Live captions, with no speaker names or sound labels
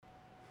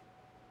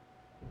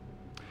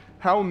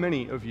How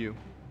many of you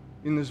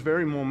in this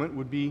very moment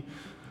would be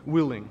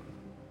willing,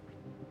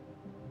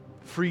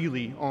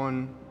 freely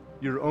on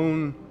your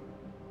own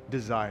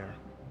desire,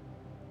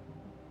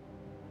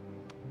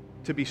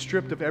 to be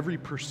stripped of every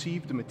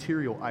perceived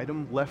material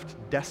item, left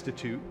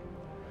destitute,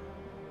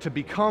 to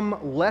become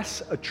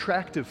less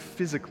attractive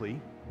physically,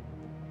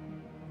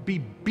 be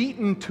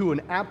beaten to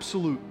an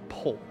absolute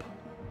pulp,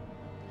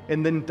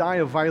 and then die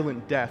a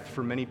violent death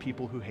for many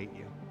people who hate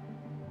you?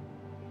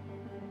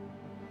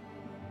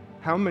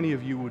 How many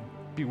of you would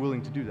be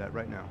willing to do that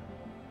right now?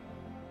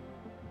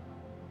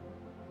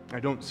 I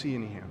don't see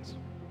any hands.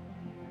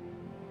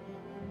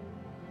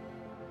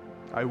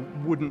 I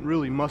wouldn't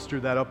really muster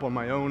that up on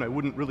my own. I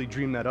wouldn't really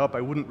dream that up. I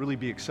wouldn't really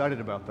be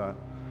excited about that.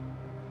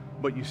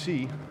 But you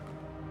see,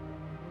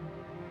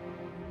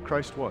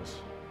 Christ was.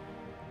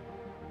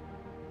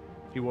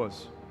 He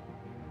was.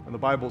 And the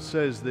Bible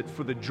says that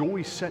for the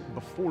joy set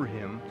before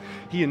him,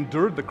 he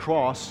endured the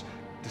cross,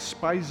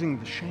 despising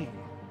the shame.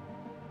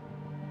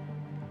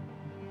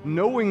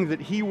 Knowing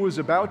that he was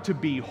about to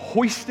be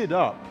hoisted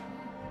up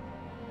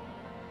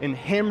and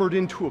hammered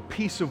into a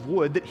piece of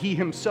wood that he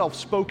himself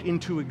spoke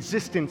into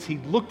existence, he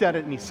looked at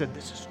it and he said,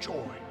 "This is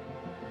joy.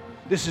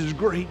 This is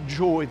great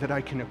joy that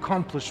I can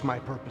accomplish my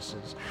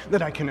purposes,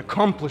 that I can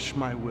accomplish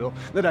my will,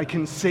 that I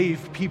can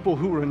save people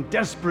who are in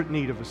desperate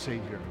need of a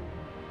Savior.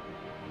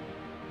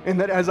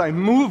 And that as I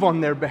move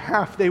on their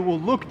behalf, they will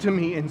look to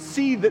me and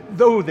see that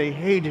though they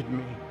hated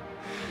me,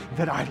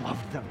 that I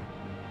loved them,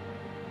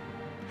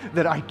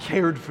 that I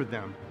cared for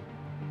them,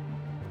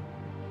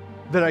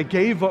 that I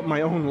gave up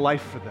my own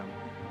life for them,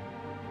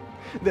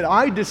 that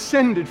I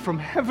descended from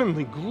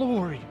heavenly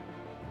glory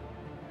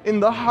in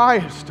the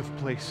highest of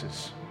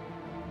places,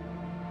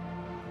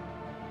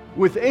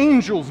 with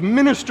angels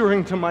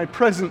ministering to my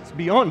presence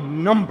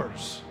beyond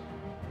numbers,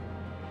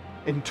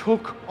 and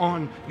took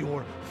on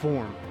your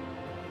form,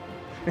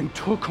 and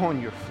took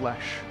on your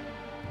flesh,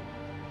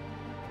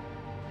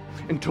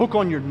 and took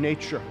on your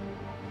nature,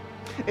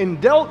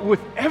 and dealt with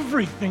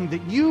everything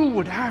that you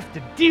would have to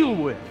deal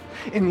with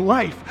in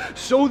life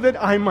so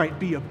that I might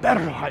be a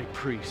better high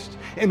priest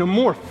and a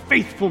more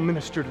faithful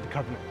minister to the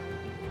covenant.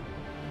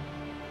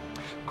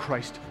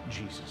 Christ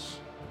Jesus,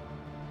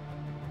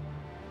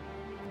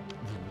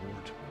 the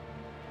Lord,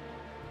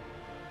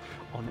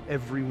 on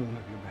every one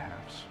of your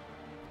behalves,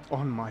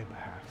 on my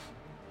behalf,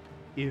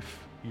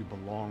 if you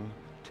belong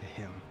to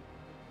him,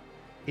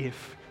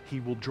 if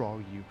he will draw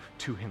you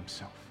to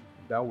himself.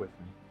 Bow with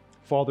me.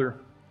 Father,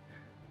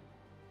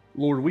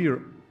 Lord, we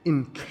are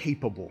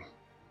incapable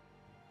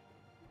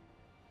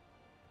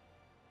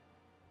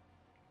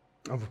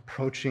of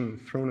approaching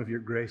the throne of your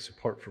grace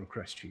apart from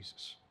Christ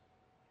Jesus.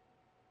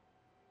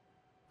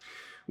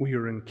 We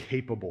are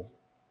incapable,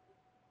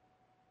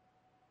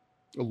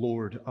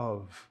 Lord,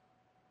 of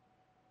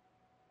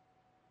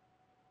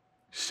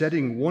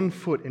setting one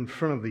foot in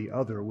front of the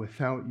other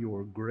without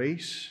your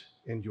grace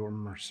and your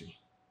mercy.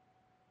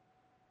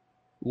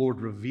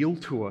 Lord, reveal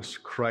to us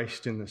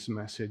Christ in this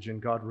message,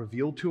 and God,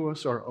 reveal to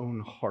us our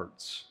own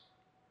hearts,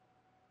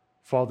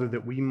 Father,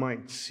 that we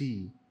might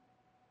see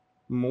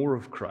more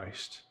of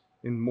Christ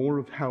and more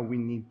of how we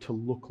need to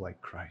look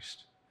like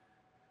Christ.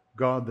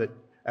 God, that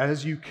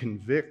as you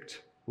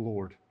convict,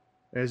 Lord,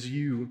 as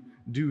you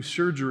do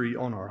surgery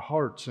on our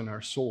hearts and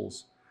our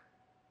souls,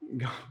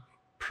 God,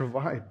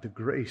 provide the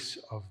grace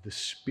of the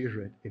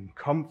Spirit in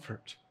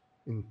comfort,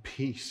 in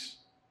peace.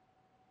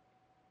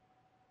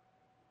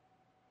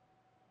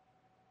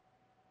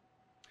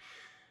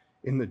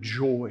 In the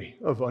joy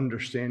of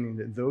understanding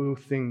that though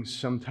things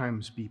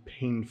sometimes be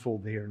painful,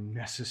 they are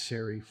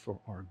necessary for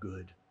our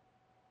good.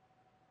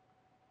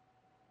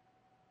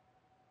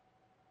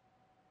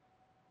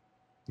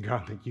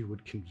 God, that you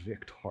would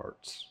convict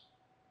hearts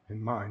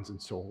and minds and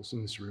souls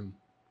in this room.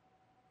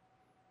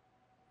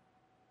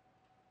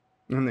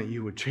 And that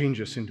you would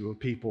change us into a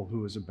people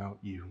who is about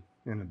you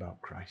and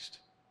about Christ.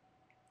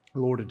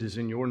 Lord, it is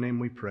in your name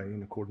we pray,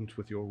 in accordance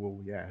with your will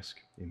we ask.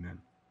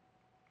 Amen.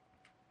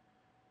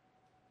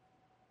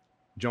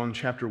 John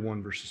chapter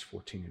 1, verses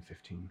 14 and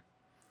 15.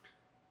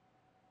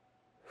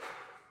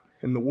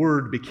 And the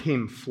Word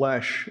became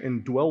flesh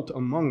and dwelt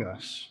among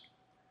us,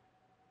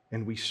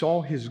 and we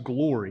saw his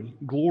glory,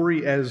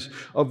 glory as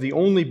of the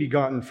only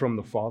begotten from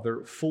the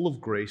Father, full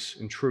of grace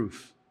and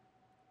truth.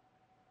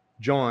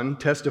 John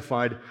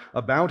testified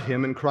about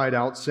him and cried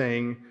out,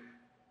 saying,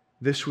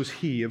 "This was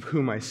he of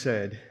whom I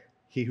said,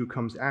 he who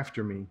comes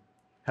after me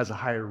has a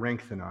higher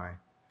rank than I,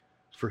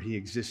 for he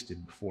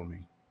existed before me."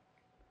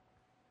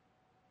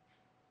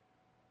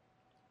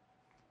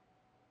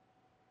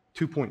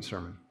 2-point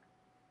sermon.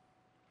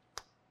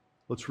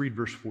 Let's read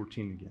verse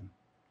 14 again.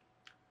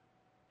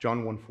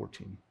 John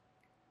 1:14.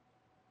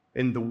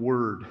 And the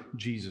Word,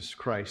 Jesus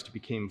Christ,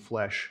 became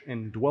flesh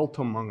and dwelt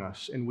among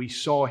us, and we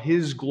saw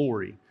his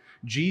glory,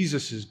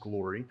 Jesus'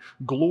 glory,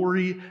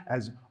 glory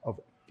as of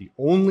the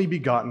only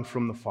begotten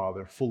from the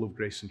Father, full of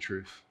grace and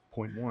truth.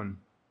 Point 1.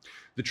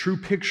 The true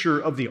picture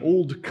of the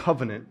old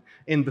covenant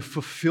and the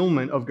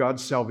fulfillment of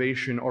God's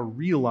salvation are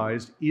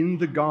realized in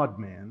the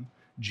God-man,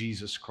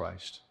 Jesus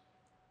Christ.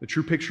 The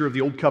true picture of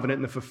the Old Covenant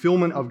and the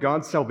fulfillment of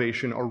God's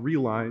salvation are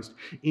realized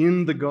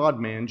in the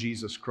God-man,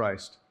 Jesus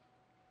Christ.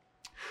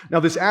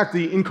 Now, this act,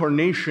 the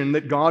incarnation,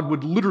 that God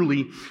would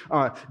literally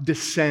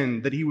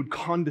descend, that he would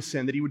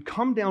condescend, that he would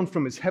come down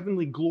from his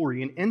heavenly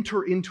glory and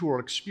enter into our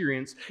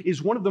experience,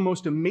 is one of the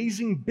most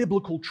amazing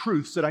biblical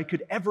truths that I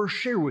could ever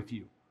share with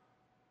you.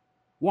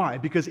 Why?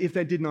 Because if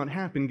that did not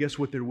happen, guess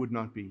what there would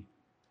not be?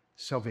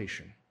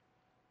 Salvation.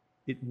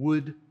 It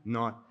would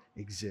not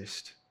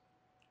exist.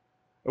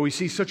 We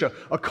see such a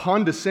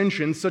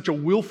condescension, such a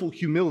willful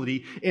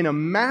humility in a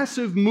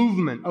massive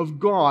movement of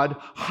God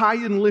high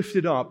and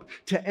lifted up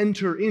to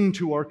enter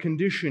into our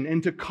condition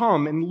and to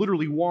come and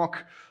literally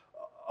walk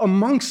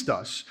amongst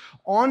us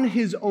on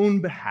his own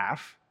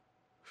behalf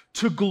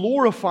to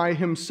glorify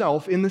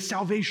himself in the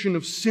salvation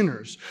of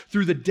sinners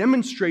through the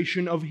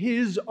demonstration of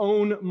his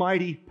own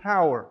mighty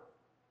power.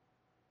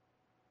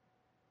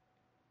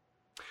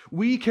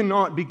 We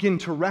cannot begin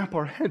to wrap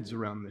our heads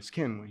around this,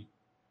 can we?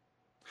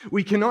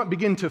 We cannot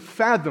begin to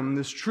fathom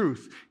this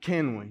truth,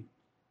 can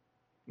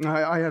we?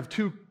 I have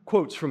two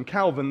quotes from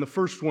Calvin, the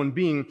first one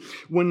being,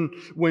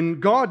 when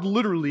God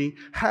literally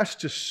has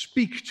to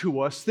speak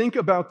to us, think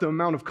about the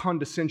amount of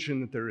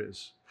condescension that there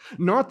is.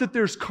 Not that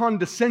there's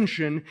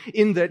condescension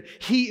in that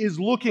he is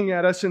looking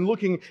at us and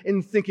looking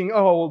and thinking,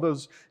 oh,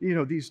 those,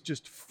 these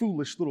just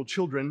foolish little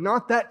children.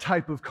 Not that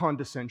type of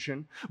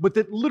condescension, but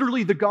that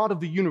literally the God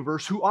of the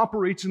universe who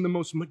operates in the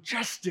most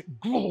majestic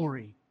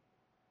glory,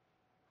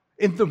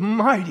 in the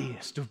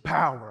mightiest of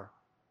power,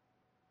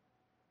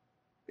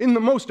 in the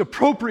most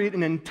appropriate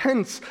and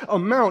intense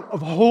amount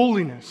of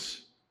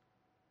holiness,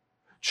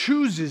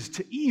 chooses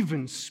to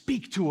even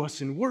speak to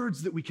us in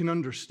words that we can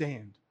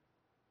understand.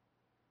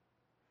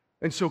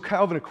 And so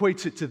Calvin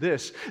equates it to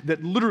this,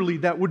 that literally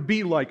that would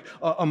be like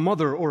a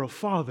mother or a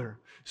father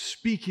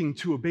speaking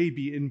to a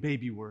baby in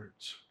baby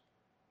words,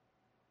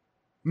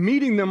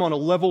 meeting them on a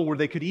level where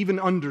they could even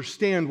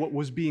understand what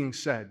was being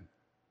said.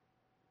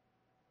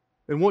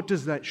 And what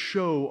does that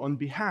show on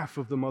behalf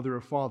of the mother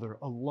or father?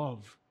 A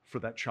love for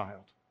that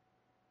child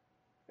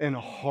and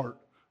a heart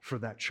for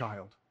that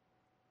child.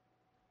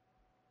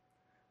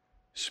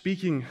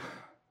 Speaking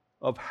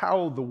of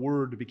how the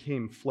Word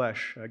became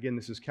flesh, again,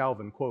 this is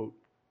Calvin, quote,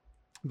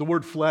 the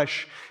word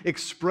flesh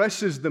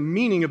expresses the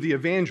meaning of the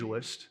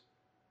evangelist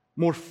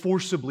more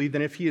forcibly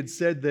than if he had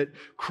said that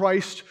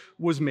Christ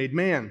was made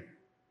man.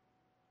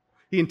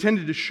 He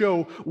intended to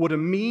show what a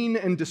mean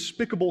and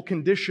despicable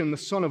condition the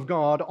Son of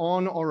God,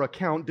 on our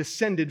account,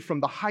 descended from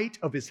the height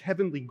of his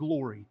heavenly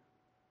glory.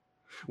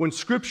 When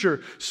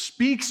Scripture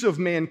speaks of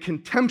man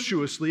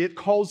contemptuously, it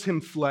calls him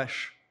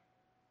flesh.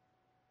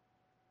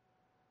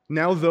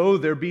 Now, though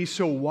there be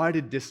so wide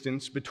a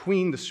distance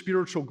between the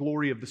spiritual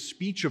glory of the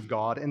speech of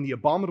God and the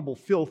abominable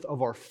filth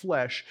of our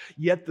flesh,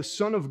 yet the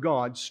Son of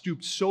God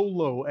stooped so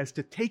low as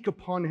to take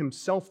upon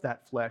himself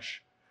that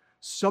flesh,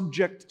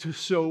 subject to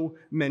so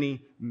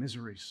many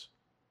miseries.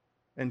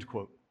 End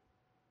quote.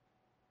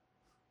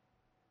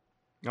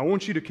 I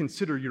want you to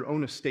consider your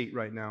own estate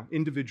right now,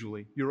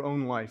 individually, your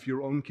own life,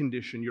 your own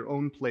condition, your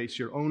own place,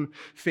 your own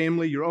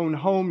family, your own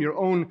home, your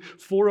own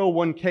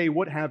 401k,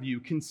 what have you.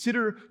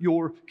 Consider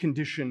your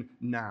condition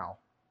now.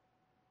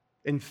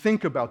 And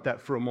think about that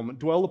for a moment.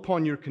 Dwell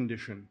upon your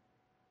condition.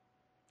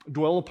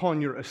 Dwell upon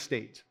your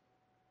estate.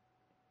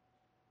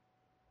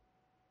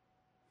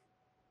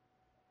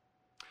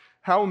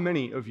 How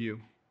many of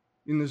you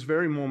in this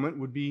very moment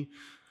would be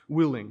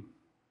willing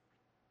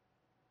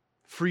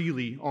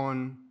freely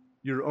on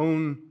your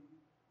own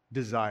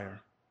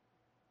desire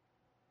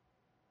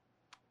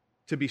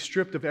to be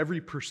stripped of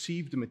every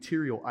perceived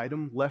material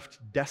item, left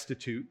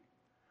destitute,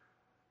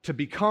 to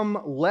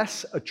become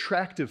less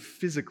attractive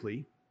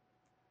physically,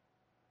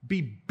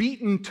 be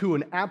beaten to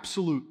an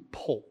absolute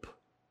pulp,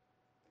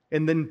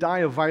 and then die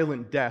a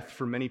violent death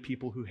for many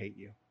people who hate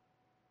you?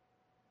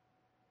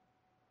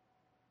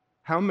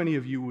 How many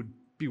of you would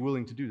be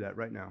willing to do that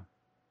right now?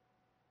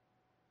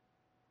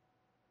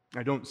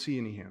 I don't see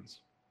any hands.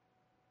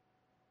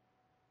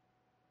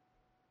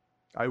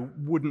 I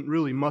wouldn't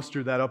really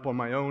muster that up on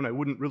my own. I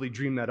wouldn't really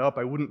dream that up.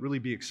 I wouldn't really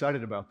be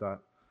excited about that.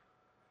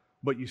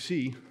 But you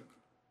see,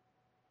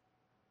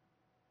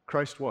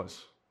 Christ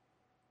was.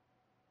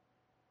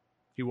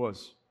 He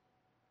was.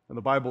 And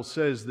the Bible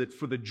says that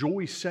for the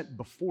joy set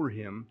before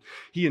him,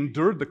 he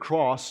endured the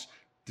cross,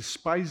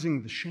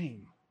 despising the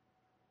shame,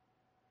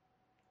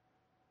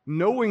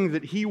 knowing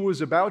that he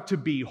was about to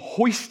be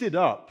hoisted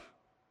up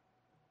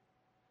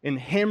and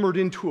hammered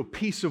into a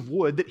piece of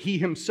wood that he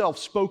himself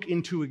spoke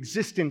into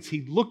existence.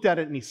 He looked at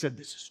it and he said,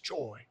 "This is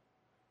joy.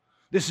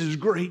 This is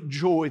great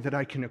joy that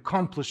I can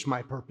accomplish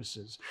my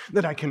purposes,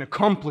 that I can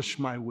accomplish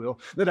my will,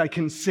 that I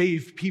can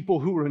save people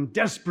who are in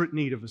desperate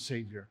need of a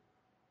Savior.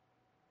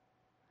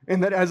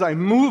 And that as I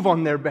move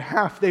on their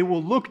behalf, they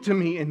will look to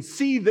me and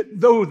see that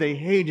though they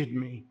hated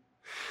me,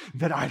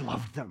 that I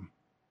loved them,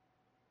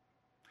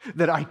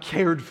 that I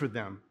cared for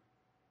them,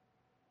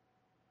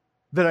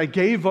 that I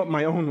gave up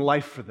my own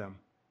life for them,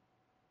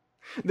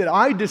 that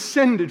I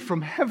descended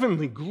from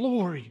heavenly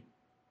glory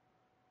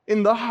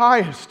in the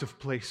highest of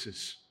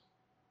places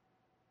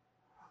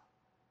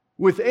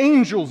with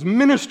angels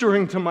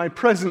ministering to my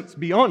presence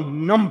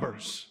beyond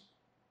numbers,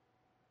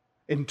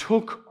 and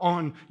took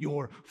on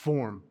your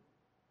form,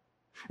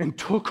 and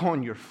took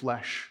on your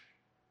flesh,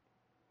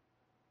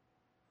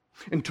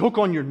 and took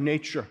on your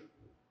nature,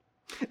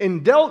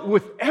 and dealt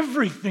with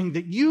everything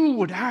that you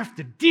would have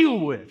to deal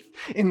with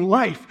in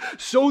life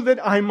so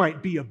that I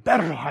might be a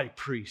better high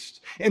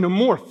priest and a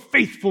more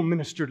faithful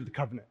minister to the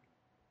covenant.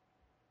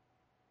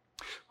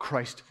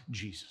 Christ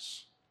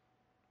Jesus,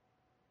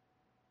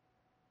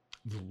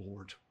 the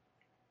Lord,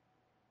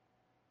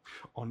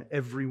 on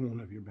every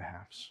one of your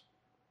behalves,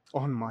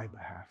 on my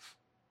behalf,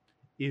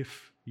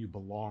 if you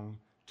belong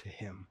to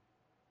Him,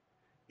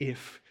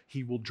 if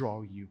He will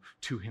draw you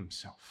to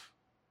Himself.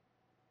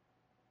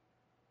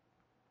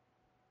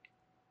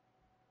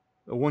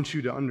 I want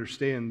you to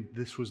understand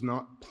this was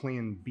not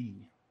plan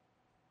B.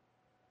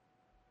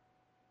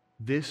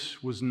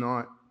 This was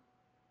not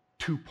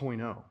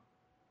 2.0.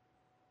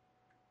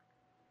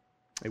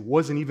 It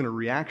wasn't even a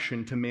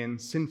reaction to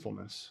man's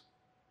sinfulness.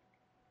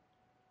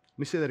 Let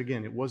me say that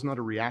again. It was not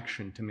a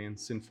reaction to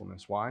man's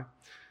sinfulness. Why?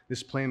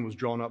 This plan was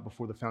drawn up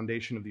before the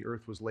foundation of the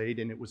earth was laid,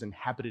 and it was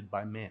inhabited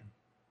by man.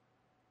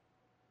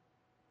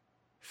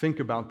 Think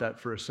about that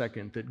for a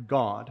second, that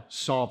God,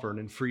 sovereign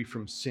and free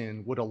from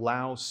sin, would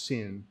allow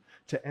sin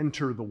to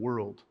enter the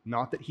world.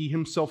 Not that He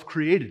Himself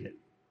created it,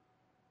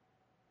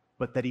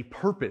 but that He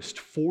purposed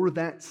for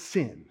that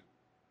sin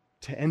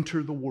to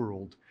enter the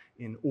world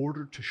in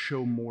order to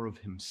show more of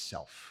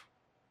Himself.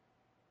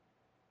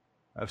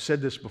 I've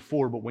said this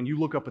before, but when you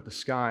look up at the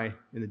sky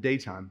in the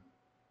daytime,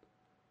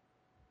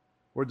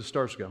 where'd the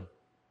stars go?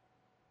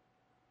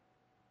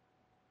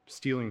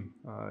 Stealing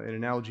an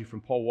analogy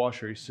from Paul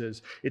Washer, he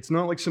says, it's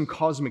not like some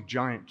cosmic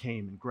giant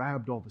came and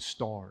grabbed all the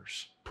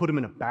stars, put them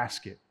in a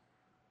basket,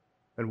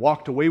 and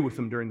walked away with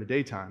them during the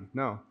daytime.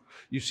 No.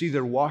 You see,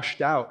 they're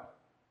washed out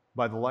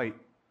by the light.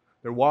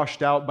 They're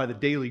washed out by the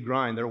daily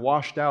grind. They're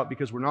washed out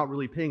because we're not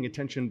really paying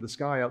attention to the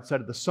sky outside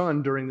of the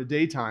sun during the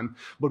daytime.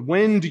 But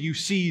when do you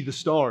see the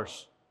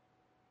stars?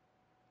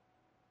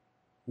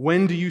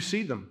 When do you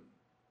see them?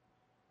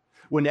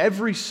 When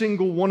every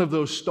single one of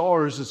those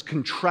stars is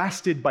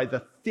contrasted by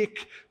the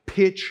thick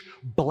pitch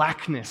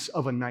blackness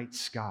of a night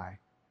sky.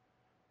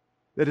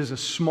 That is a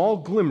small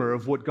glimmer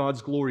of what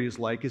God's glory is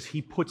like as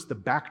He puts the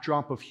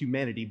backdrop of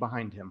humanity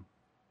behind Him.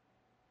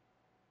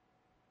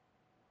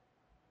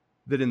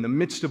 That in the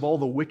midst of all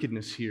the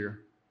wickedness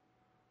here,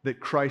 that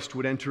Christ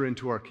would enter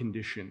into our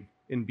condition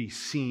and be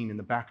seen in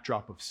the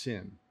backdrop of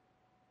sin.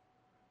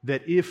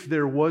 That if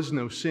there was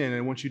no sin, and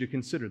I want you to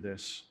consider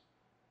this,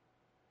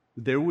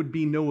 there would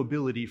be no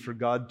ability for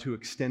God to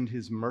extend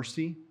His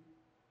mercy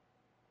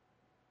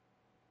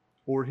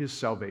or His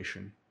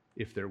salvation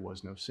if there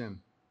was no sin.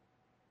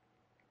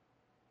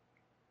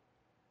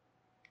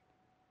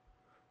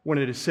 When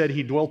it is said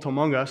He dwelt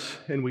among us,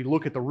 and we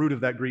look at the root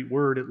of that Greek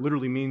word, it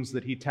literally means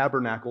that He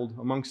tabernacled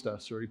amongst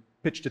us, or He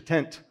pitched a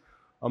tent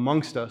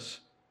amongst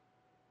us.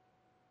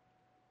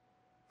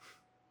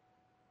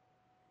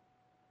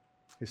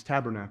 His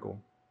tabernacle.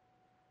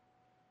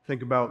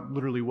 Think about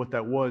literally what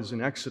that was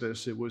in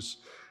Exodus. It was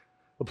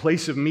a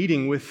place of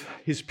meeting with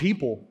His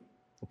people,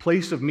 a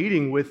place of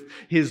meeting with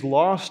His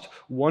lost,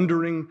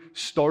 wandering,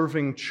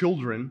 starving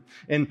children.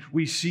 And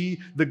we see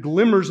the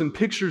glimmers and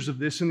pictures of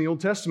this in the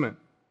Old Testament.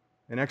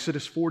 In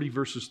Exodus 40,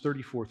 verses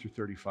 34 through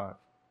 35.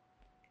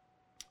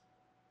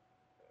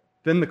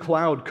 Then the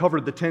cloud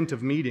covered the tent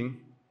of meeting.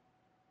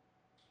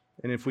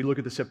 And if we look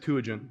at the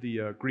Septuagint,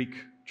 the Greek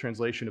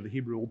translation of the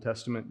Hebrew Old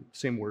Testament,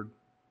 same word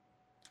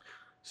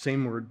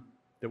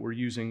that we're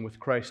using with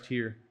Christ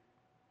here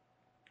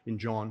in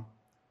John,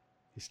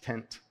 His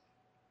tent.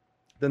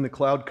 Then the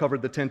cloud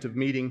covered the tent of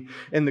meeting,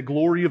 and the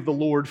glory of the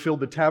Lord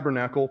filled the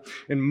tabernacle,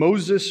 and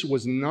Moses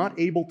was not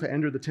able to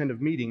enter the tent of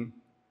meeting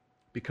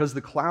because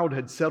the cloud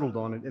had settled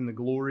on it, and the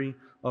glory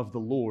of the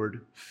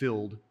Lord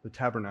filled the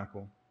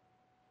tabernacle.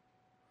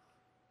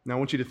 Now I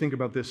want you to think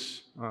about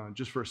this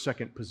just for a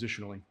second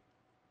positionally.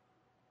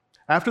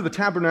 After the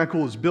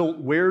tabernacle is built,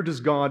 where does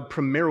God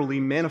primarily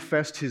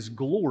manifest His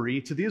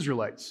glory to the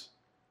Israelites?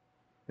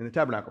 In the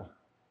tabernacle.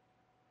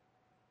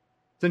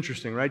 It's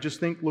interesting, right? Just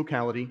think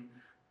locality.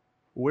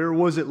 Where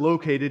was it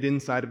located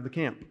inside of the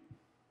camp?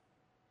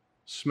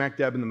 Smack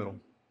dab in the middle.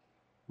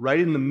 Right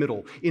in the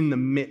middle, in the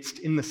midst,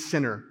 in the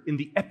center, in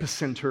the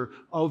epicenter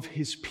of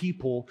His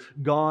people,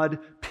 God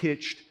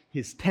pitched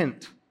His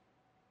tent.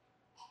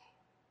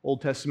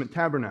 Old Testament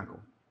tabernacle.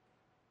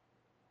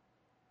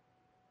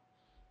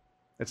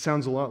 That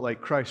sounds a lot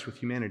like Christ with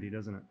humanity,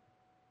 doesn't it?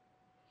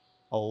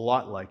 A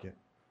lot like it.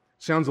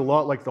 Sounds a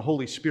lot like the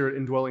Holy Spirit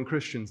indwelling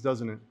Christians,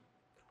 doesn't it?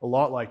 A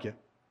lot like it.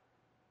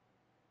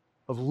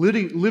 Of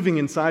living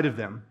inside of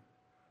them.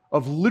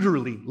 Of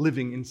literally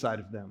living inside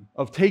of them,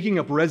 of taking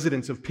up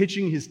residence, of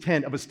pitching His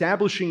tent, of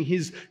establishing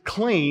His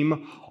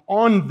claim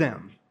on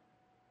them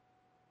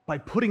by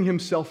putting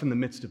Himself in the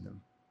midst of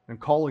them and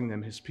calling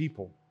them His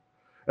people.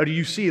 Or do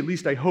you see, at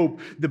least I hope,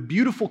 the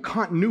beautiful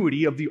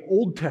continuity of the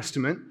Old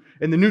Testament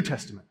and the New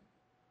Testament?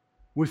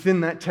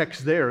 Within that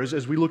text there,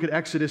 as we look at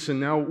Exodus and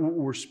now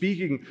we're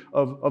speaking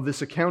of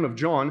this account of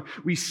John,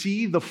 we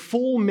see the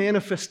full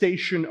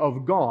manifestation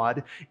of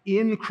God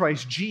in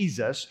Christ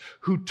Jesus,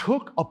 who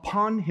took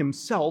upon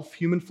himself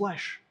human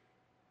flesh.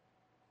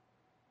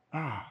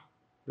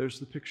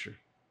 There's the picture.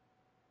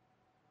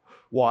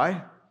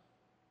 Why?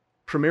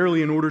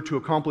 Primarily in order to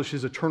accomplish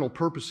his eternal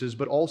purposes,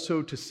 but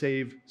also to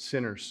save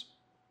sinners.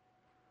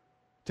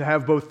 To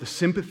have both the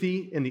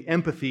sympathy and the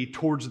empathy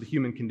towards the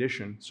human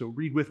condition. So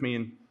read with me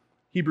in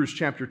Hebrews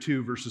chapter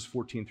 2, verses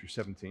 14 through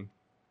 17.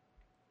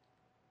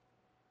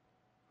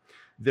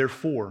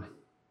 Therefore,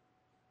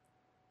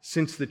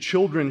 since the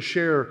children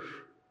share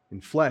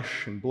in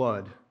flesh and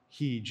blood,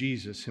 he,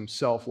 Jesus,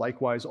 himself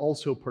likewise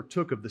also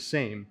partook of the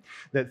same,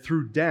 that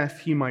through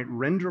death he might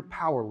render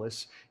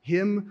powerless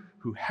him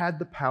who had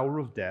the power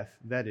of death,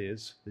 that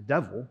is, the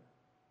devil,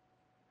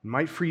 and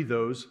might free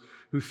those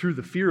who through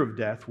the fear of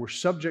death were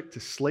subject to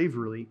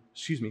slavery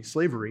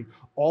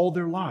all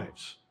their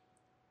lives.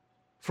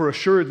 For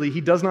assuredly,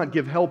 he does not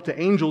give help to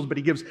angels, but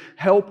he gives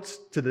help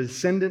to the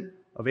descendant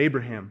of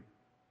Abraham.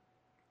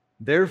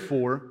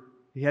 Therefore,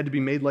 he had to be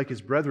made like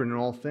his brethren in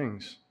all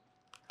things,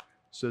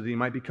 so that he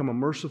might become a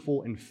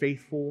merciful and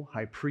faithful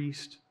high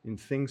priest in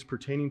things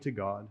pertaining to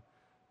God,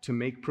 to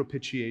make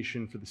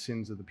propitiation for the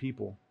sins of the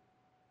people.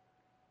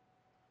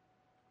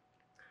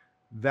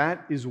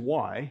 That is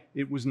why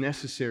it was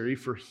necessary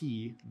for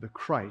he, the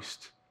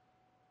Christ,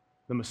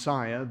 the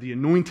Messiah, the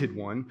Anointed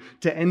One,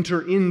 to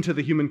enter into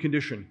the human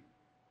condition.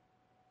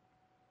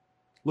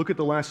 Look at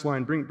the last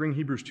line. Bring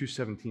Hebrews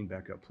 2:17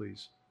 back up,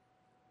 please.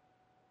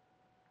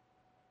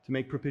 To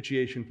make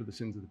propitiation for the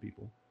sins of the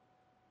people.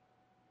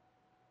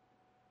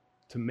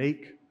 To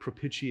make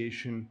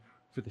propitiation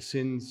for the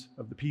sins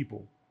of the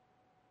people.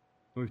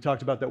 And we've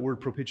talked about that word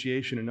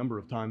propitiation a number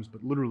of times,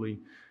 but literally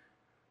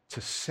to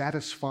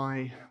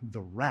satisfy the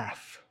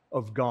wrath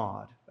of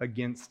God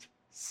against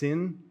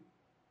sin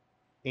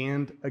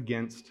and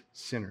against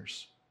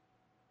sinners.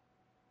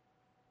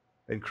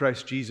 And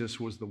Christ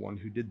Jesus was the one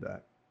who did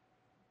that.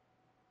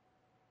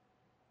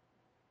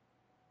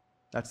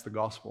 That's the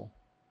gospel.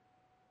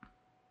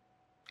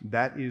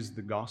 That is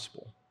the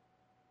gospel.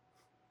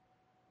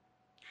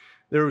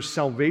 There is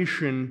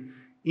salvation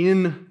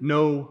in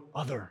no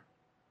other.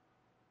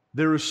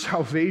 There is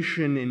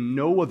salvation in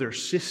no other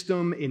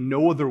system, in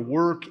no other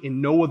work, in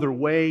no other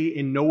way,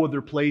 in no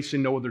other place,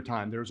 in no other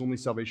time. There is only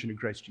salvation in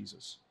Christ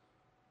Jesus.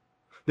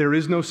 There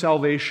is no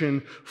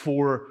salvation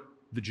for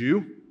the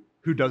Jew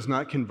who does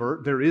not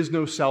convert. There is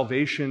no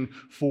salvation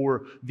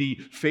for the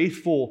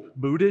faithful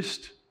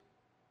Buddhist,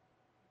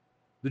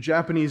 the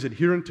Japanese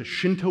adherent to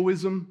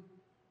Shintoism,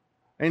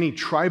 any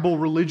tribal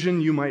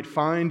religion you might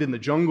find in the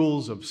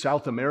jungles of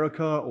South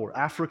America or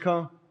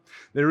Africa.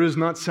 There is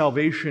not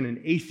salvation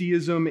in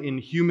atheism, in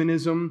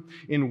humanism,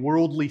 in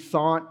worldly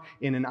thought,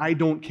 in an I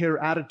don't care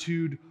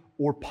attitude,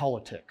 or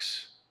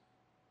politics.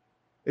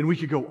 And we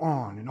could go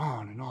on and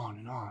on and on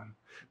and on.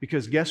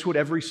 Because guess what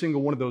every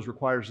single one of those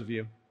requires of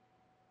you?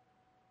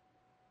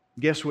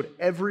 Guess what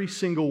every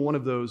single one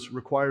of those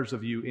requires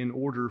of you in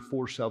order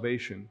for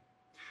salvation?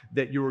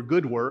 That your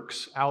good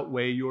works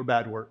outweigh your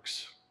bad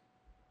works.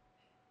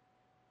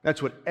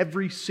 That's what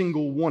every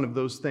single one of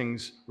those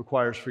things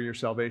requires for your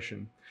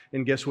salvation.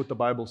 And guess what the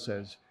Bible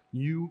says?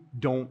 You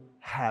don't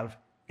have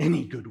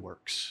any good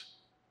works.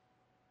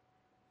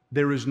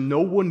 There is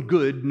no one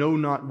good, no,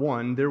 not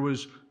one. There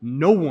was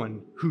no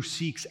one who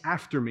seeks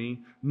after me,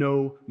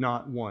 no,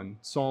 not one.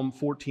 Psalm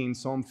 14,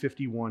 Psalm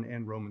 51,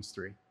 and Romans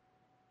 3.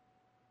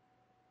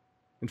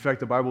 In fact,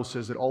 the Bible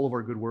says that all of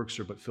our good works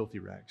are but filthy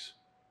rags,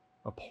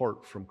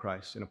 apart from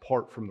Christ and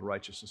apart from the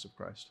righteousness of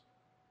Christ.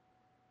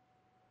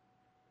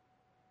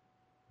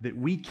 That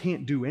we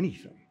can't do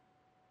anything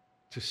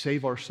to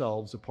save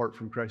ourselves apart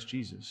from Christ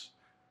Jesus,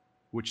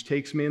 which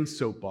takes man's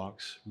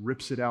soapbox,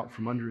 rips it out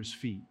from under his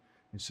feet,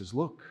 and says,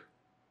 look,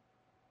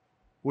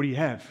 what do you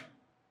have?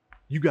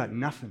 You got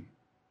nothing.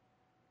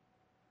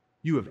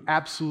 You have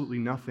absolutely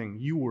nothing.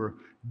 You were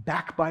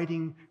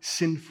backbiting,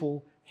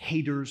 sinful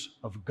haters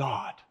of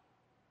God.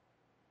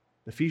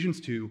 Ephesians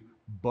 2,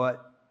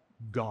 but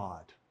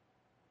God,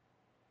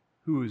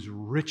 who is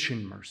rich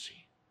in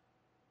mercy,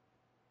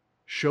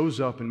 shows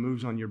up and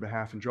moves on your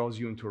behalf and draws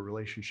you into a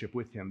relationship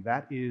with him.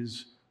 That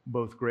is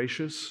both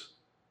gracious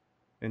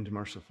and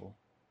merciful.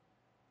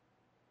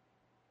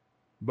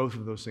 Both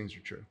of those things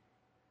are true.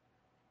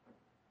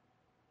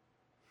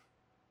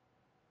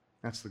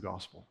 That's the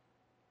gospel.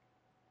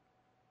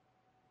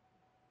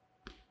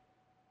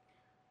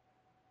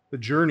 The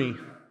journey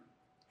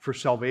for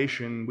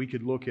salvation, we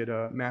could look at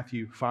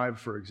Matthew 5,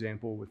 for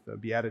example, with the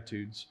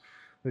Beatitudes.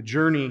 The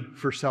journey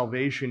for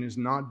salvation is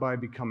not by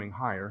becoming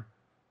higher.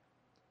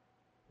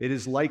 It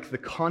is like the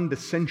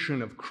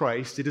condescension of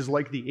Christ. It is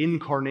like the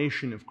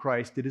incarnation of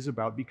Christ. It is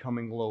about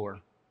becoming lower.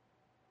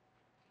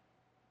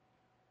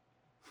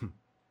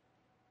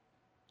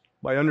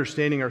 By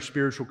understanding our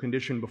spiritual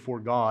condition before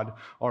God,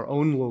 our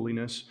own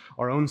lowliness,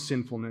 our own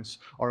sinfulness,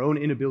 our own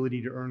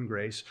inability to earn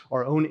grace,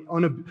 our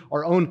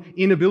own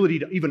inability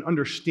to even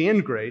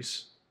understand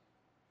grace,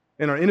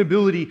 and our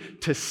inability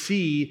to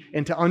see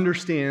and to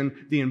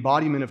understand the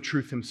embodiment of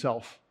truth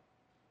himself,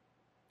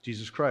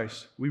 Jesus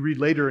Christ. We read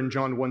later in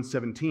John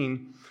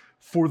 1:17,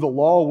 "For the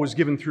law was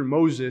given through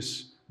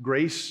Moses,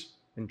 grace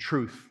and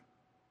truth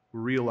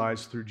were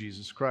realized through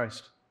Jesus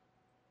Christ."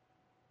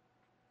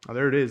 Now,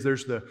 there it is.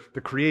 There's the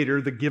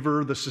creator, the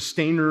giver, the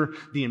sustainer,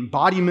 the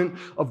embodiment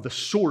of the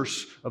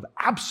source of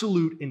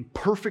absolute and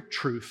perfect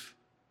truth.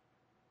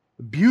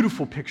 A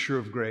beautiful picture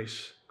of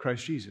grace,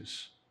 Christ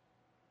Jesus.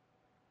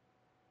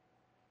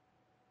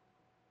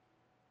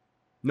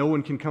 "No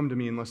one can come to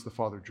me unless the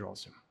Father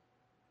draws him,"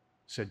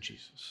 said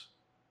Jesus.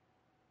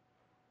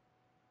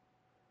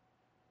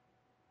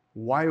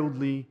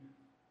 Wildly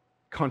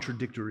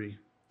contradictory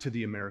to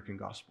the American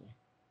gospel.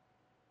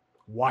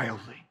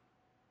 Wildly.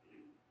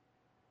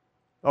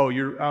 Oh,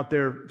 you're out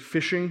there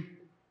fishing,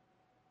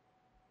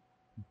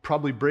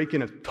 probably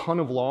breaking a ton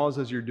of laws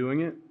as you're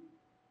doing it.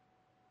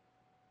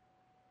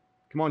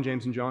 Come on,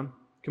 James and John.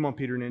 Come on,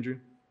 Peter and Andrew.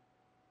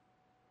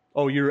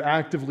 Oh, you're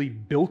actively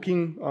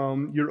bilking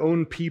your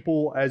own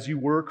people as you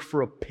work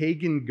for a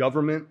pagan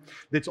government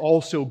that's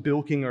also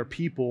bilking our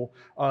people,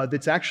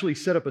 that's actually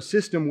set up a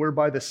system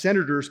whereby the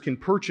senators can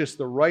purchase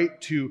the right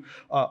to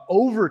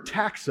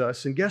overtax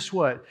us. And guess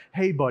what?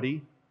 Hey,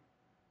 buddy,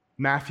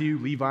 Matthew,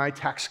 Levi,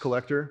 tax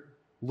collector,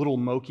 little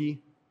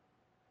Moki,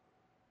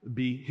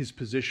 be his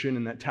position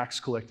in that tax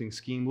collecting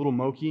scheme. Little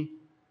Moki,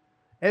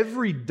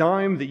 every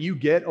dime that you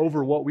get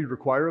over what we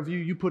require of you,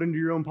 you put into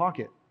your own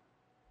pocket.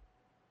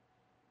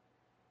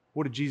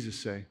 What did Jesus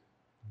say?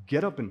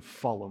 Get up and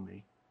follow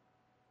me.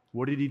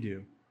 What did he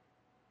do?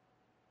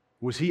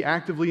 Was he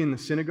actively in the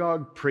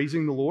synagogue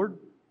praising the Lord?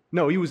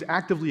 No, he was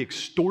actively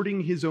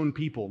extorting his own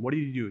people. What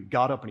did he do? He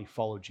got up and he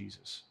followed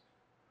Jesus.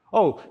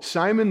 Oh,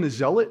 Simon the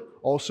Zealot,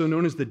 also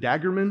known as the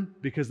Daggerman,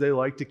 because they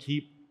like to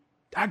keep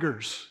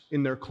daggers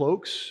in their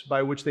cloaks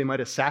by which they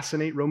might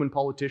assassinate Roman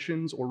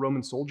politicians or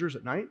Roman soldiers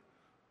at night.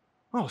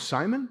 Oh,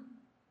 Simon,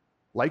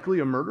 likely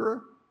a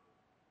murderer?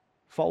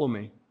 Follow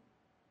me.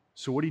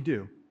 So what did he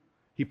do?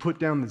 He put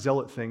down the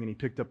zealot thing and he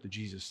picked up the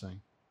Jesus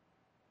thing.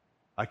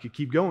 I could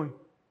keep going.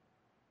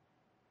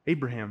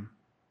 Abraham,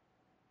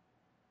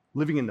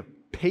 living in the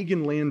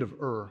pagan land of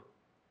Ur.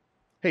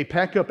 Hey,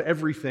 pack up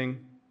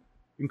everything,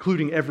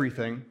 including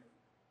everything,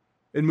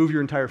 and move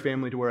your entire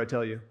family to where I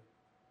tell you.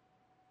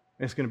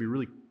 And it's going to be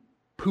really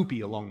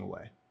poopy along the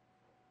way.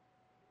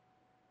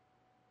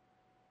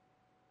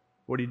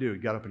 What did he do? He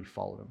got up and he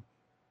followed him.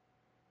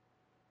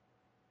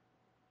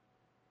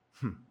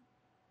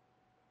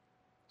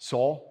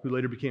 Saul, who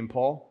later became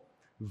Paul,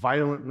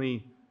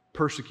 violently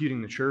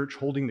persecuting the church,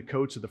 holding the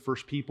coats of the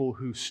first people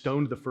who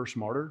stoned the first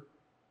martyr.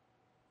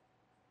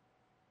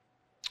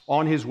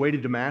 On his way to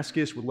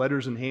Damascus with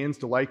letters in hands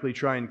to likely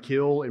try and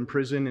kill,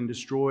 imprison, and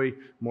destroy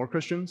more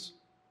Christians.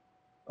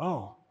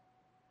 Oh,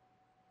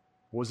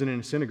 wasn't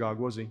in a synagogue,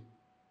 was he?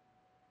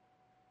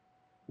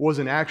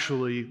 Wasn't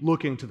actually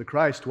looking to the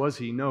Christ, was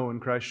he? No,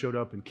 and Christ showed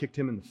up and kicked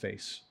him in the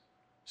face,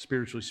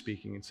 spiritually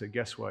speaking, and said,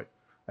 guess what?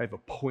 I have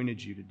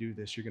appointed you to do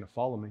this. You're going to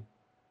follow me.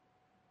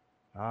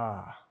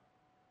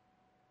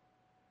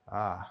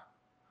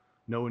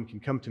 No one can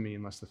come to me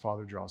unless the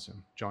Father draws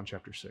him. John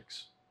chapter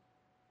 6.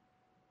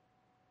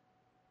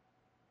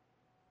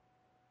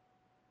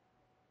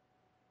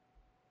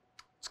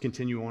 Let's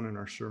continue on in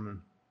our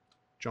sermon.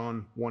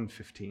 John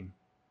 1:15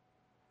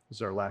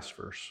 is our last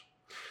verse.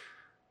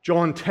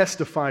 John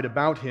testified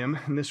about him,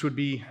 and this would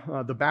be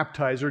the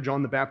baptizer,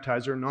 John the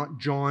Baptizer, not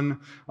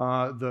John,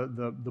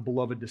 the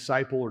beloved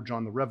disciple, or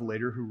John the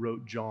Revelator, who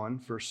wrote John,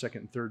 1st, 2nd,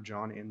 and 3rd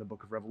John, and the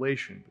book of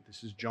Revelation. But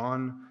this is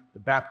John the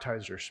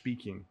Baptizer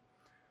speaking.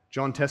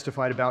 John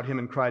testified about him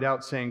and cried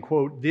out, saying,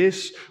 quote,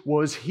 "This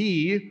was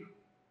he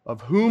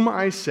of whom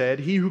I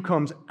said, he who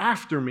comes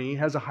after me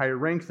has a higher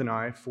rank than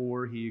I,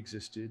 for he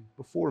existed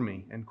before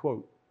me," end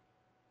quote.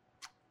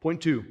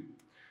 Point 2.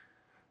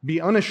 Be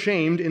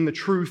unashamed in the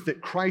truth that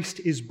Christ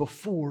is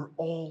before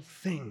all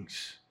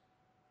things.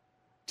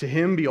 To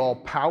him be all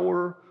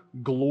power,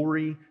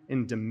 glory,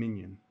 and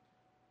dominion.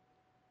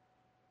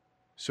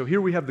 So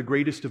here we have the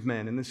greatest of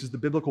men, and this is the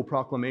biblical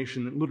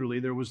proclamation that literally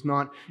there was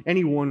not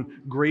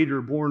anyone greater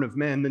born of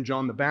men than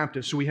John the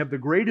Baptist. So we have the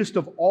greatest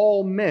of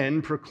all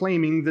men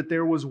proclaiming that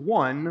there was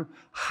one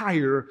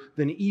higher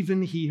than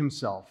even he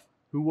himself.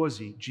 Who was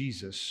he?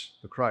 Jesus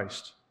the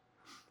Christ.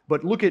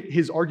 But look at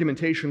his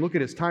argumentation, look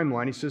at his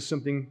timeline. He says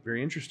something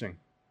very interesting.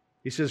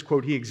 He says,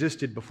 quote, "He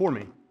existed before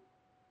me."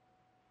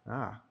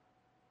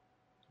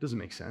 Doesn't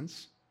make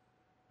sense.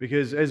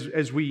 Because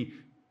as we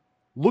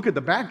look at the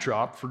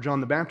backdrop for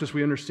John the Baptist,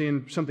 we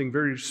understand something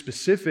very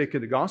specific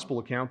in the gospel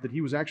account, that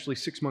he was actually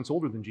 6 months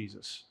older than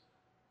Jesus.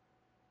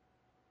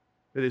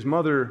 That his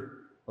mother,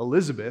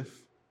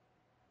 Elizabeth,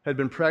 had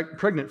been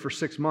pregnant for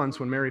 6 months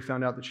when Mary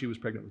found out that she was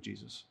pregnant with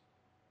Jesus.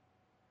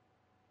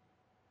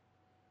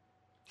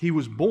 He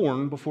was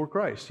born before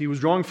Christ. He was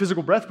drawing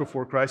physical breath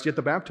before Christ, yet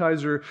the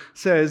baptizer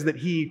says that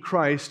he,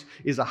 Christ,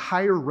 is a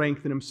higher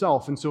rank than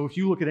himself. And so if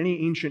you look at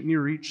any ancient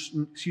Near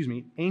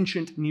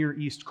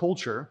East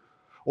culture,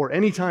 or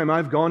any time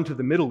I've gone to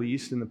the Middle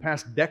East in the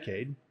past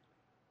decade,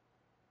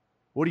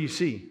 What do you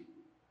see?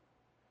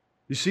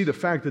 You see the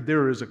fact that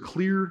there is a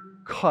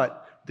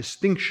clear-cut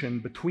distinction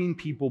between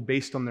people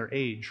based on their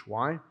age.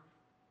 Why?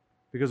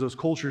 Because those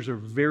cultures are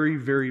very,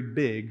 very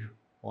big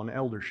on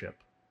eldership,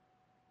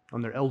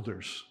 on their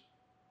elders,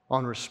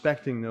 on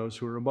respecting those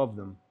who are above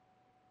them.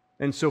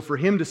 And so for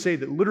him to say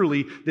that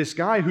literally this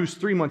guy who's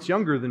 3 months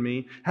younger than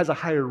me has a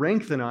higher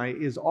rank than I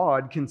is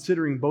odd,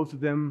 considering both of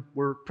them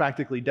were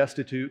practically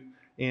destitute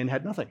and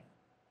had nothing.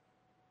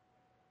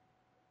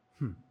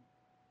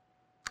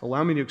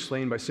 Allow me to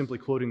explain by simply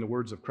quoting the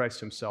words of Christ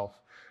himself.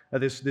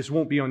 This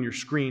won't be on your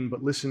screen,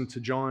 but listen to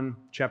John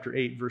chapter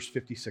 8, verse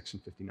 56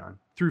 and 59,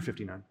 through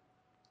 59.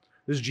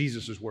 This is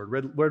Jesus' word,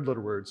 red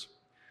letter words.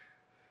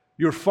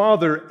 Your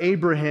father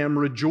Abraham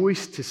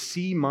rejoiced to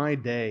see my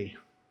day,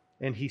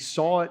 and he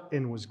saw it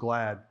and was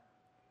glad.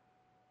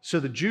 So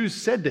the Jews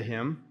said to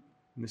him,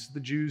 and this is the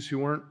Jews who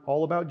weren't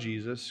all about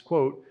Jesus,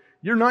 quote,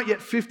 you're not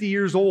yet 50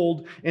 years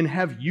old, and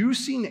have you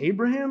seen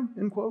Abraham?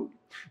 End quote.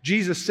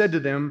 Jesus said to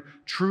them,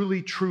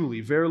 truly,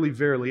 truly, verily,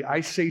 verily,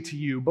 I say to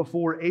you,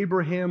 before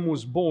Abraham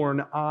was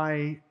born,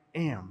 I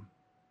am.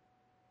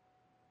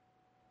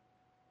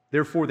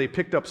 Therefore they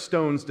picked up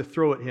stones to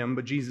throw at him,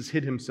 but Jesus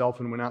hid himself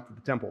and went out of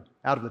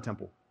the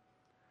temple.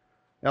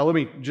 Now let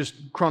me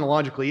just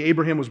chronologically,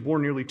 Abraham was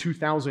born nearly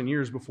 2,000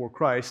 years before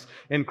Christ,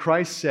 and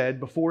Christ said,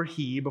 before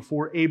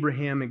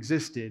Abraham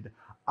existed,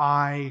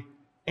 I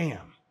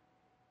am.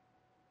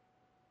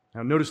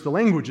 Now notice the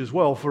language as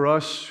well. For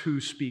us who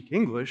speak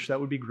English,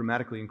 that would be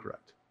grammatically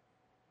incorrect.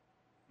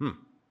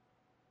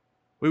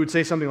 We would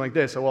say something like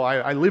this, well,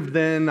 I lived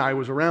then, I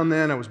was around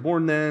then, I was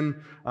born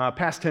then,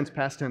 past tense,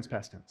 past tense,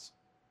 past tense.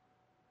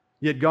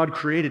 Yet God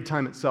created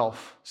time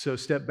itself, so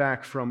step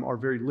back from our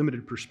very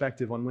limited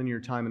perspective on linear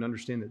time and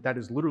understand that that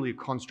is literally a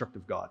construct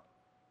of God.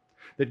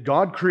 That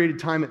God created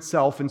time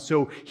itself, and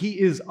so He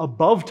is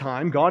above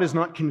time. God is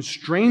not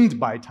constrained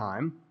by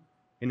time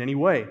in any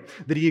way.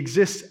 That He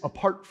exists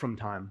apart from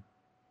time.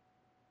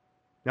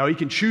 Now, He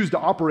can choose to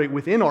operate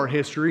within our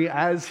history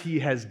as He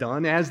has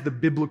done, as the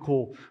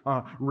biblical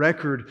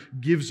record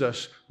gives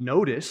us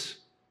notice.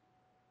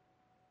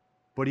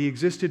 But He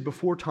existed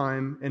before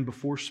time and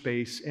before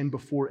space and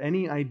before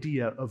any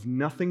idea of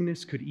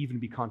nothingness could even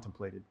be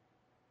contemplated.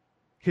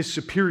 His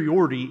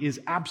superiority is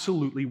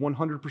absolutely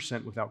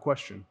 100% without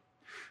question.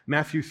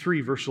 Matthew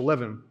 3, verse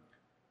 11.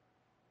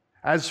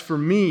 As for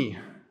me,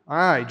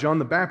 I, John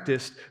the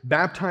Baptist,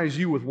 baptize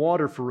you with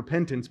water for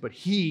repentance, but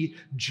He,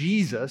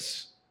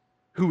 Jesus,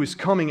 who is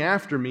coming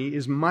after me,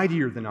 is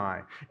mightier than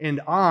I.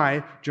 And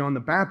I, John the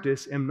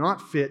Baptist, am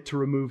not fit to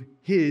remove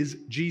His,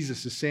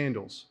 Jesus'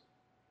 sandals.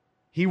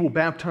 He will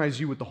baptize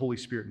you with the Holy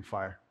Spirit and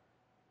fire.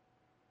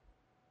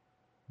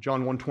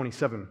 John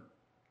 1:27.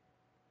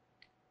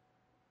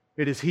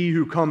 It is He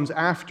who comes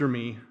after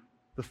me,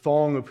 the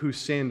thong of whose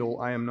sandal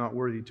I am not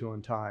worthy to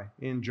untie.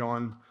 In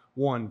John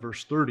 1,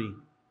 verse 30.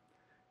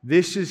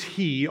 This is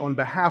He on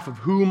behalf of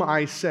whom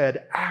I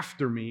said,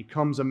 after me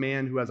comes a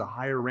man who has a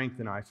higher rank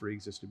than I, for He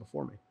existed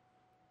before me.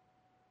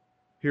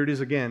 Here it is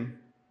again.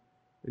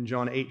 In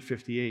John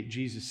 8:58,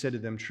 Jesus said to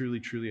them, truly,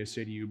 truly, I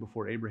say to you,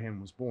 before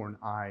Abraham was born,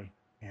 I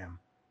am.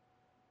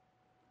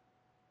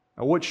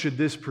 Now, what should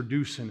this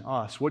produce in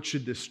us? What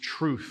should this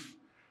truth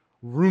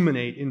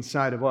ruminate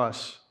inside of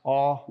us?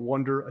 Awe,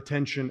 wonder,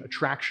 attention,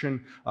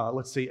 attraction,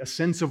 let's say a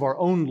sense of our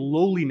own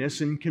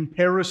lowliness in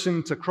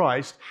comparison to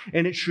Christ,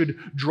 and it should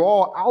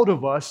draw out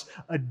of us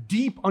a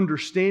deep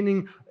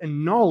understanding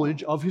and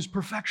knowledge of His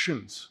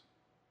perfections.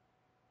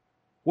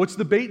 What's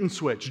the bait and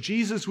switch?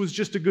 Jesus was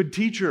just a good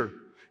teacher.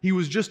 He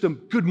was just a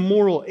good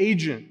moral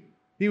agent.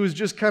 He was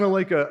just kind of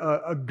like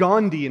a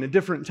Gandhi in a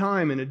different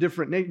time, in a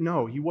different...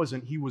 No, He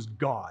wasn't. He was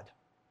God.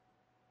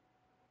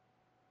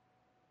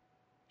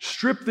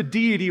 Strip the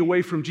deity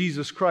away from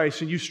Jesus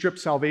Christ, and you strip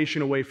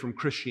salvation away from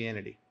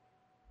Christianity.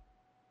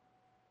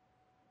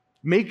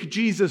 Make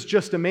Jesus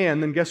just a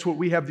man, then guess what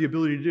we have the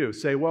ability to do?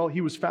 Say, well,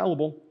 He was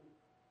fallible.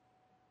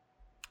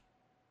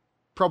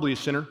 Probably a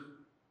sinner.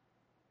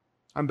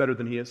 I'm better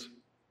than He is.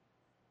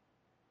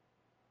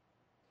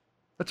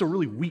 That's a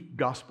really weak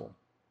gospel.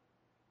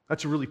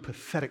 That's a really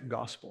pathetic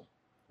gospel.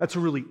 That's a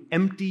really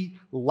empty,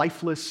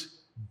 lifeless,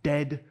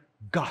 dead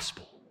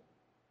gospel.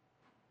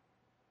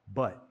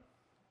 But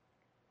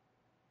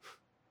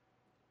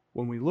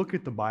when we look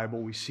at the Bible,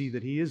 we see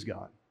that He is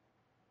God,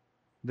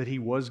 that He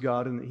was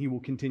God, and that He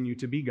will continue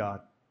to be God,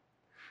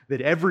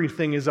 that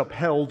everything is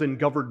upheld and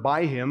governed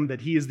by Him,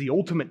 that He is the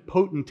ultimate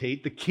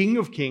potentate, the King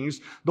of kings,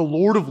 the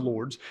Lord of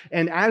lords,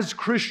 and as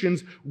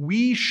Christians,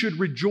 we should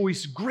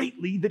rejoice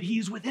greatly that He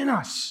is within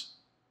us.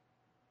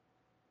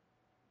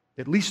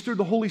 At least through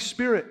the Holy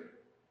Spirit.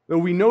 Though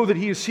we know that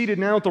He is seated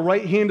now at the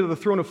right hand of the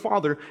throne of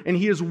Father, and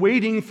He is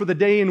waiting for the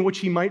day in which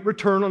He might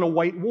return on a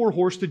white war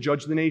horse to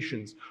judge the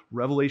nations.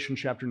 Revelation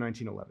chapter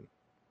 19:11.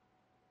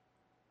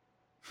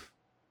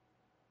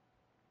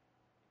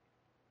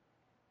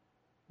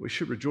 We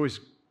should rejoice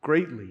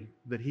greatly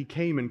that He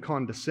came and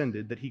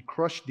condescended, that He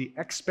crushed the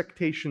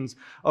expectations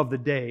of the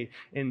day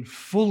and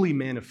fully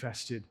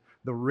manifested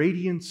the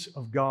radiance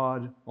of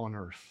God on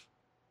earth.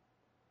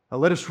 Now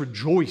let us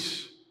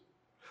rejoice.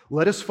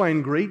 Let us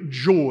find great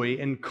joy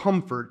and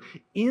comfort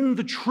in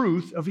the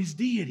truth of his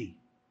deity.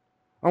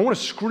 I want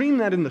to scream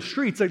that in the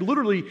streets.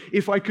 Literally,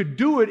 if I could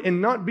do it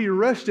and not be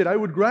arrested, I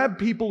would grab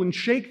people and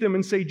shake them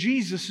and say,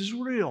 Jesus is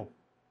real.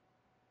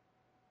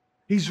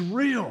 He's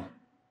real.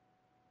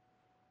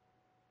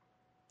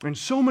 And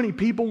so many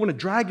people want to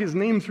drag his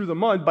name through the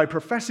mud by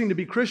professing to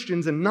be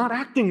Christians and not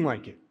acting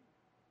like it.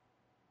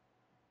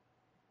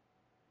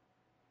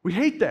 We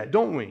hate that,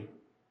 don't we?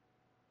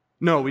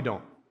 No, we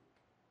don't.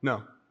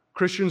 No.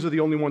 Christians are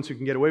the only ones who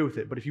can get away with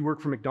it. But if you work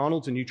for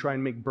McDonald's and you try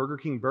and make Burger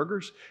King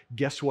burgers,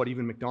 guess what?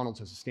 Even McDonald's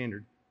has a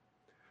standard.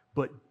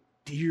 But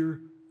dear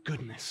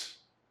goodness,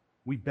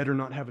 we better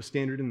not have a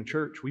standard in the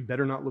church. We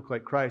better not look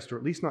like Christ, or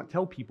at least not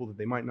tell people that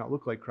they might not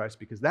look like Christ,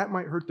 because that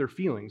might hurt their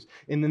feelings,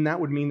 and then that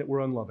would mean that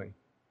we're unloving.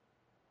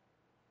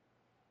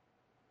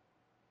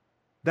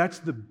 That's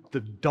the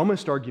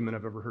dumbest argument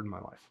I've ever heard in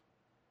my life.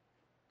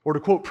 Or to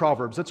quote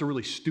Proverbs, that's a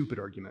really stupid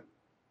argument,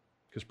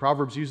 because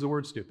Proverbs use the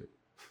word stupid.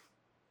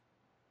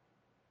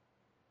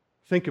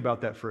 Think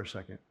about that for a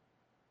second.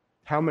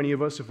 How many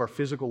of us, if our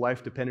physical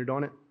life depended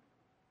on it,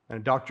 and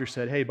a doctor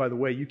said, hey, by the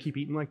way, you keep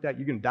eating like that,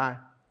 you're going to die.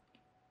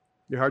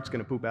 Your heart's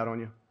going to poop out on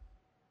you.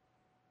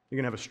 You're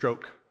going to have a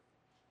stroke.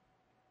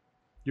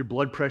 Your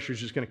blood pressure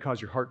is just going to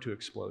cause your heart to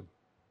explode.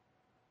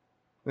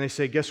 And they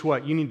say, guess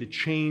what? You need to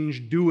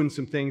change doing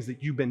some things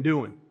that you've been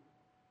doing.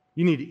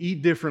 You need to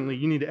eat differently.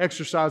 You need to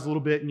exercise a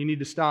little bit, and you need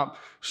to stop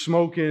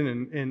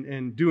smoking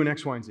and doing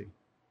X, Y, and Z.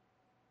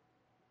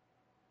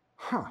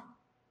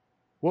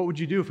 What would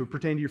you do if it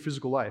pertained to your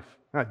physical life?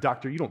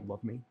 Doctor, you don't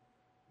love me.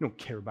 You don't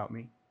care about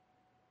me.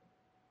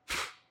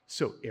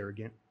 So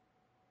arrogant.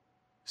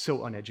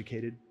 So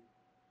uneducated.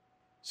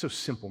 So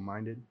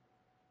simple-minded.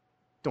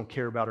 Don't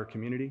care about our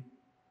community.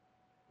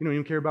 You don't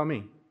even care about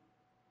me.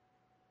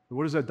 But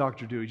what does that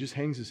doctor do? He just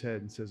hangs his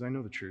head and says, I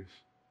know the truth.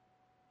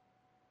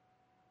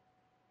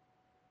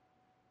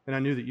 And I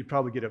knew that you'd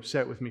probably get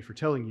upset with me for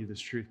telling you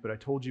this truth, but I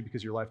told you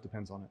because your life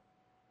depends on it.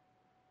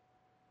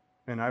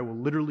 And I will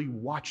literally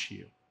watch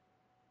you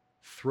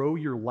throw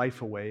your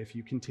life away if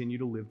you continue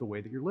to live the way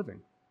that you're living.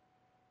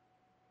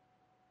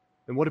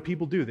 And what do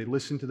people do? They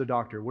listen to the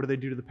doctor. What do they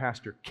do to the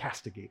pastor?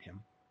 Castigate him.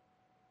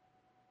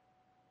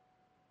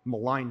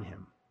 Malign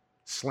him.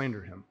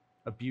 Slander him.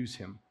 Abuse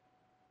him.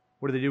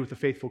 What do they do with the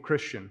faithful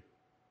Christian?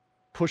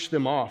 Push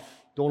them off.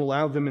 Don't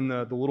allow them in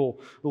the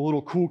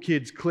little cool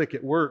kids clique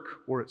at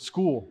work or at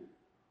school.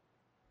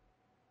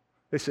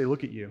 They say,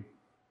 look at you.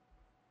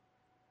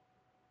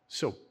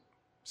 So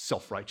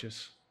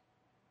self-righteous.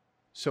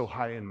 So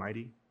high and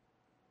mighty.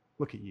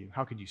 Look at you.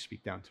 How could you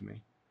speak down to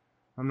me?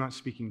 I'm not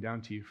speaking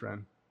down to you,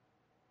 friend.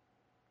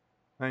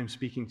 I am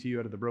speaking to you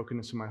out of the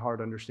brokenness of my heart,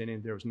 understanding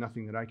that there was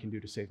nothing that I can do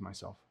to save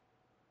myself.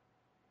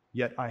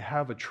 Yet I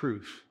have a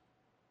truth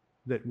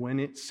that when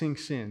it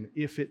sinks in,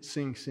 if it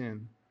sinks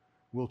in,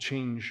 will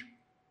change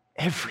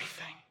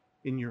everything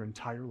in your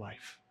entire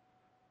life.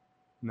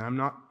 Now, I'm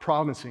not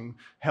promising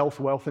health,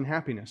 wealth, and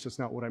happiness. That's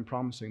not what I'm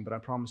promising, but I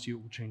promise you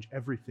it will change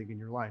everything in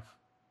your life.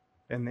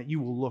 And that you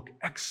will look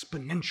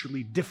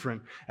exponentially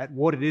different at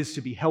what it is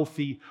to be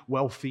healthy,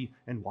 wealthy,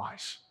 and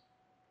wise.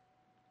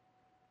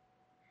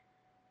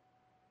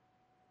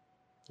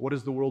 What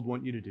does the world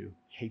want you to do?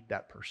 Hate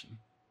that person.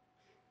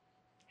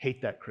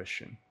 Hate that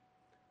Christian.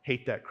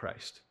 Hate that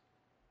Christ.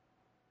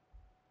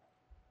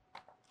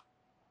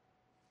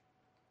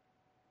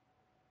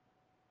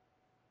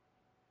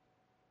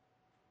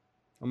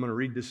 I'm going to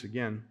read this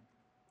again.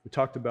 We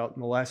talked about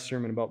in the last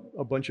sermon about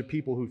a bunch of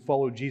people who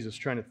followed Jesus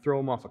trying to throw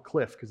him off a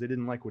cliff because they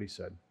didn't like what he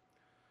said.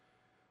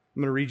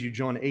 I'm going to read you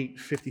John 8,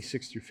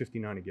 56 through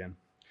 59 again.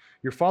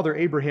 Your father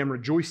Abraham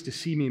rejoiced to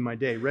see me in my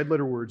day. Red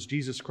letter words,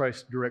 Jesus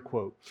Christ, direct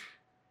quote.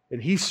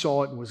 And he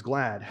saw it and was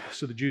glad.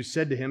 So the Jews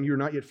said to him, you are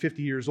not yet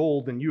 50 years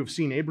old, and you have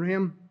seen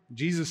Abraham?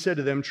 Jesus said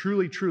to them,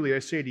 truly, truly, I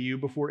say to you,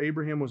 before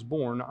Abraham was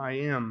born, I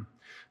am.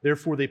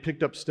 Therefore they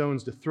picked up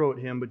stones to throw at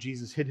him, but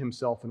Jesus hid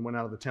himself and went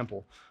out of the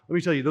temple. Let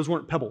me tell you, those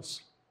weren't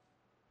pebbles.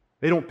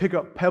 They don't pick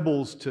up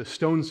pebbles to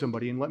stone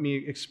somebody, and let me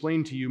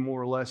explain to you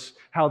more or less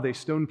how they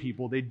stone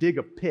people. They dig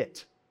a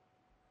pit,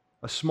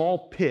 a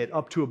small pit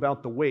up to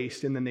about the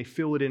waist, and then they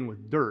fill it in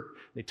with dirt.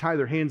 They tie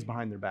their hands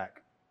behind their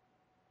back.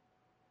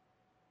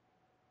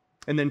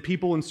 And then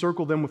people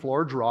encircle them with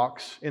large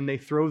rocks, and they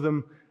throw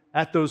them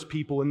at those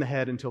people in the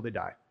head until they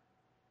die.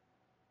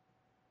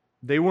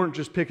 They weren't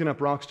just picking up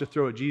rocks to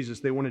throw at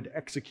Jesus. They wanted to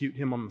execute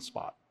him on the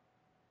spot.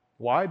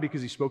 Why?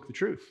 Because he spoke the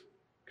truth.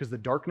 Because the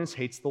darkness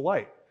hates the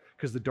light.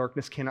 Because the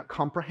darkness cannot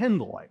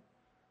comprehend the light.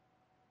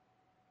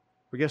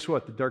 But guess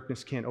what? The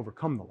darkness can't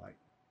overcome the light.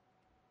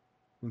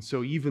 And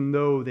so even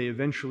though they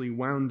eventually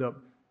wound up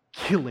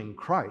killing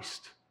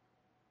Christ,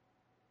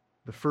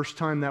 the first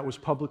time that was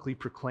publicly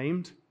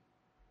proclaimed,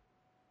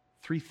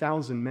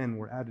 3,000 men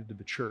were added to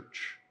the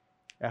church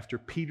after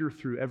Peter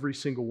threw every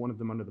single one of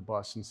them under the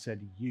bus and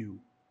said, you,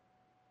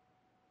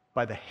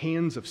 by the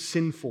hands of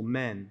sinful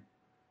men,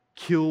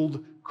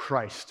 killed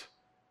Christ.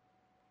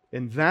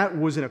 And that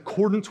was in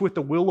accordance with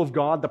the will of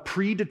God, the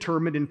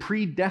predetermined and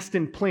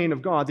predestined plan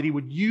of God, that he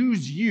would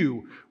use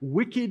you,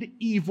 wicked,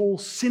 evil,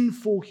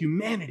 sinful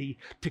humanity,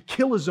 to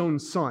kill his own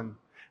son.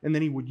 And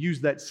then he would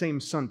use that same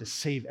son to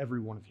save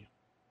every one of you.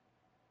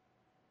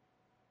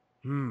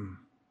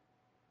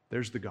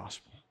 There's the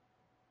gospel.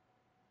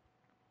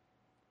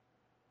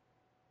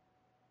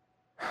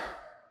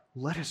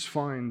 Let us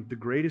find the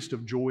greatest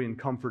of joy and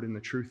comfort in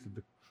the truth of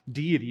the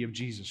deity of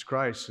Jesus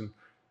Christ and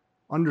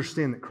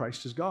understand that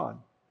Christ is God.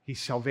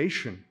 He's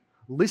salvation.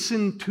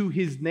 Listen to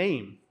his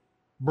name.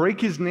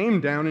 Break his name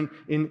down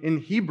in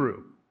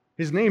Hebrew.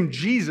 His name,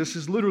 Jesus,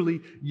 is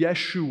literally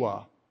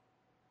Yeshua.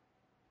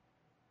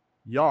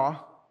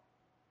 Yah-Shua.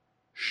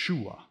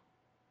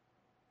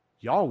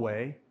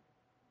 Yahweh,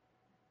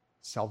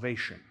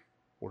 salvation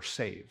or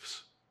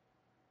saves.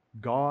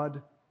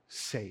 God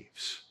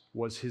saves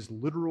was his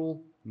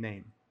literal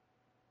name.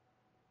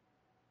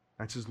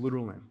 That's his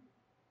literal name.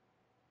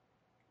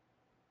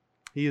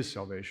 He is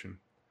salvation.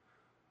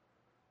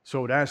 So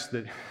I would ask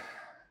that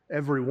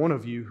every one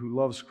of you who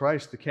loves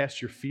Christ to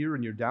cast your fear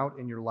and your doubt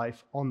in your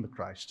life on the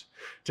Christ,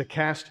 to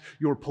cast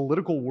your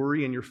political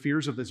worry and your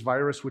fears of this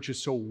virus, which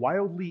is so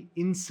wildly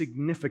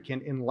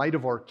insignificant in light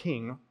of our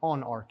King,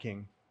 on our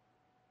King.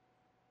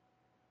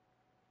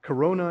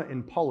 Corona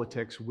and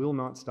politics will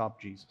not stop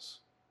Jesus.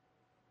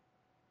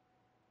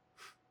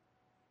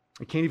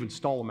 I can't even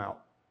stall him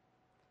out.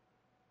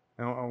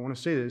 Now, I want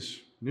to say this,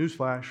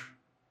 newsflash,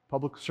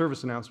 public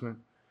service announcement,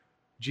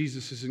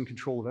 Jesus is in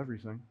control of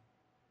everything.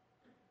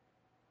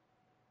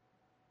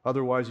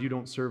 Otherwise, you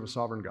don't serve a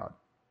sovereign God.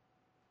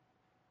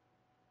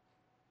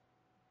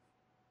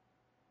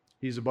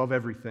 He's above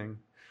everything,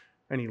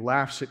 and he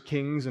laughs at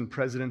kings and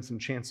presidents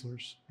and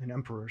chancellors and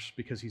emperors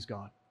because he's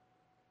God.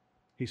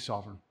 He's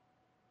sovereign.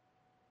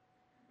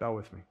 Bow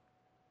with me.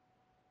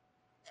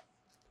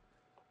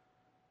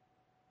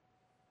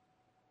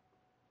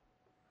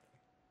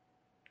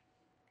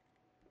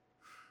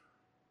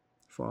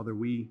 Father,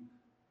 we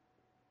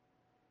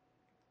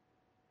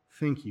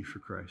thank you for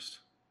Christ.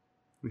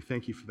 We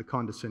thank you for the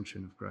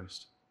condescension of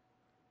Christ.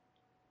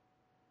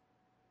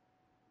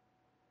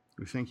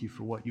 We thank you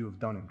for what you have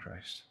done in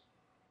Christ,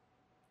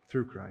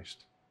 through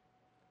Christ.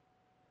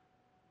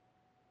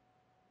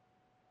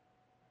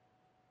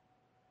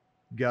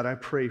 God, I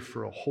pray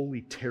for a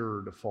holy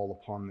terror to fall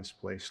upon this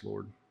place,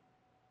 Lord,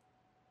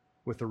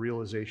 with the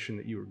realization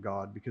that you are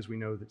God, because we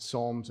know that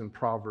Psalms and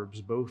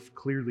Proverbs both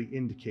clearly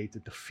indicate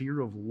that the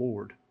fear of the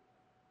Lord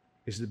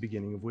is the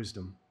beginning of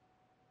wisdom.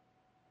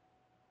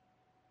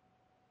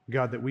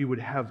 God, that we would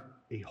have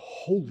a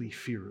holy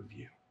fear of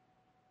you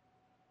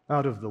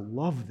out of the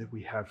love that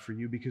we have for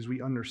you, because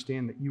we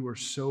understand that you are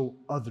so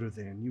other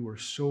than, you are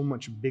so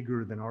much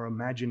bigger than our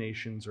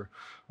imaginations or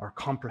our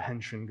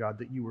comprehension, God,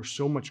 that you are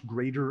so much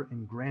greater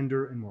and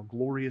grander and more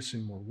glorious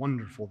and more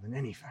wonderful than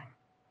anything.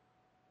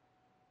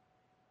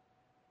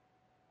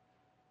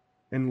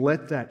 And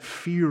let that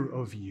fear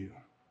of you,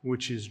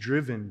 which is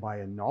driven by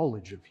a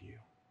knowledge of you,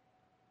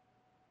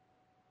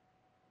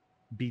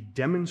 be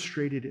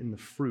demonstrated in the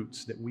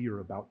fruits that we are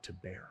about to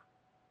bear.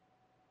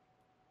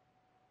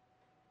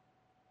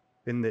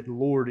 And that,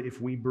 Lord, if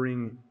we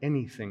bring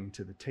anything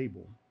to the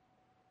table,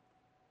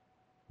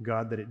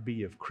 God, that it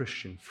be of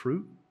Christian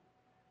fruit,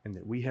 and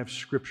that we have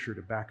Scripture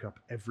to back up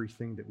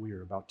everything that we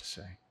are about to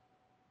say.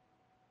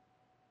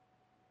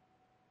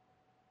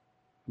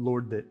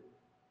 Lord, that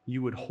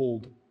you would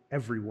hold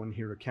everyone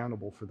here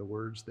accountable for the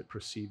words that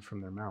proceed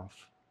from their mouth.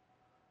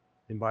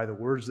 And by the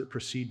words that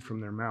proceed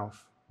from their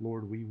mouth,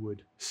 Lord, we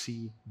would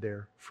see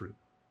their fruit.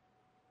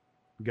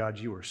 God,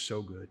 you are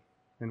so good,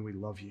 and we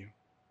love you.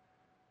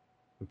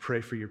 We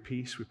pray for your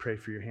peace. We pray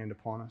for your hand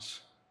upon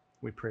us.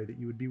 We pray that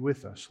you would be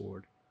with us,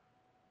 Lord.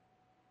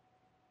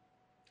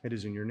 It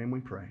is in your name we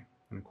pray.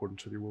 In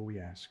accordance with your will we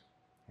ask.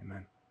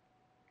 Amen.